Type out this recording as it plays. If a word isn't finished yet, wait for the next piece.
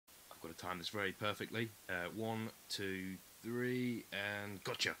timed this very perfectly. 1, 2, 3, and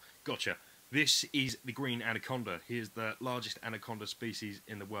gotcha. This is the Green Anaconda. He is the largest anaconda species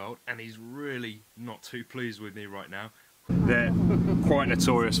in the world, and he's really not too pleased with me right now. They're quite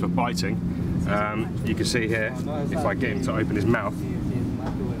notorious for biting. You can see here, if I get him to open his mouth,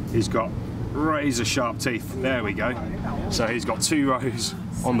 he's got razor sharp teeth. There we go. So he's got 2 rows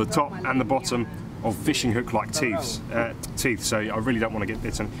on the top and the bottom of fishing hook like teeth, so I really don't want to get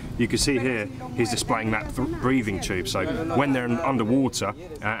bitten. You can see here he's displaying that breathing tube, so when they're underwater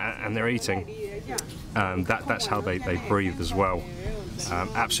and they're eating, that's how they breathe as well.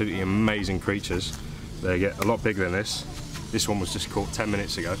 Absolutely amazing creatures. They get a lot bigger than this. This one was just caught 10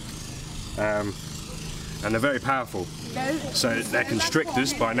 minutes ago. And they're very powerful. So they're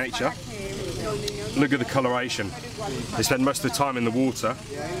constrictors by nature. Look at the coloration. They spend most of the time in the water,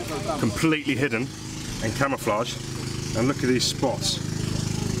 completely hidden and camouflaged. And look at these spots.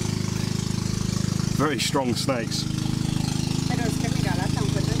 Very strong snakes.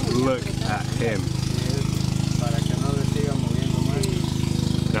 Look at him.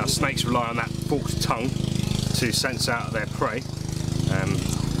 Now snakes rely on that forked tongue to sense out their prey.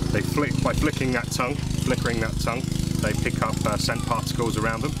 By flickering that tongue, they pick up scent particles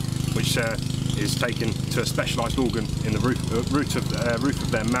around them, which is taken to a specialised organ in the roof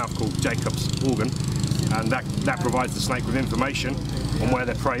of their mouth called Jacob's organ, and that provides the snake with information on where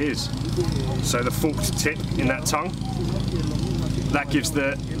their prey is. So the forked tip in that tongue, that gives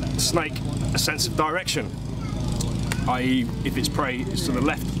the snake a sense of direction, i.e. if its prey is to the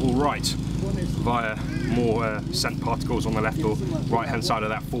left or right, via more scent particles on the left or right hand side of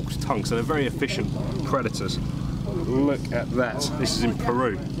that forked tongue. So they're very efficient predators. Look at that. This is in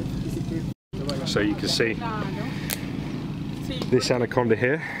Peru. So you can see this anaconda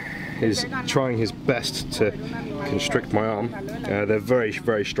here is trying his best to constrict my arm. They're very,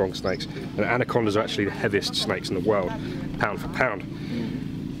 very strong snakes. And anacondas are actually the heaviest snakes in the world, pound for pound.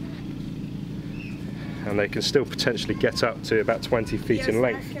 And they can still potentially get up to about 20 feet in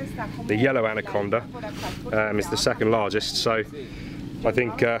length. The yellow anaconda is the second largest, so I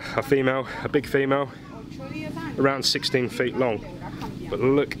think a big female, around 16 feet long. But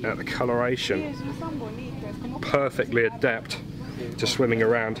look at the coloration, perfectly adept to swimming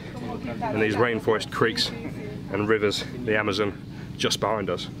around in these rainforest creeks and rivers, the Amazon just behind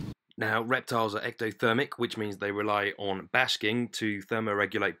us. Now, reptiles are ectothermic, which means they rely on basking to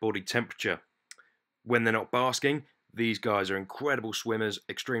thermoregulate body temperature. When they're not basking, these guys are incredible swimmers,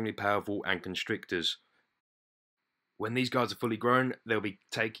 extremely powerful, and constrictors. When these guys are fully grown, they'll be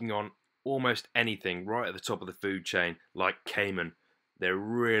taking on almost anything right at the top of the food chain, like caiman. They're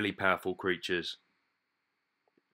really powerful creatures.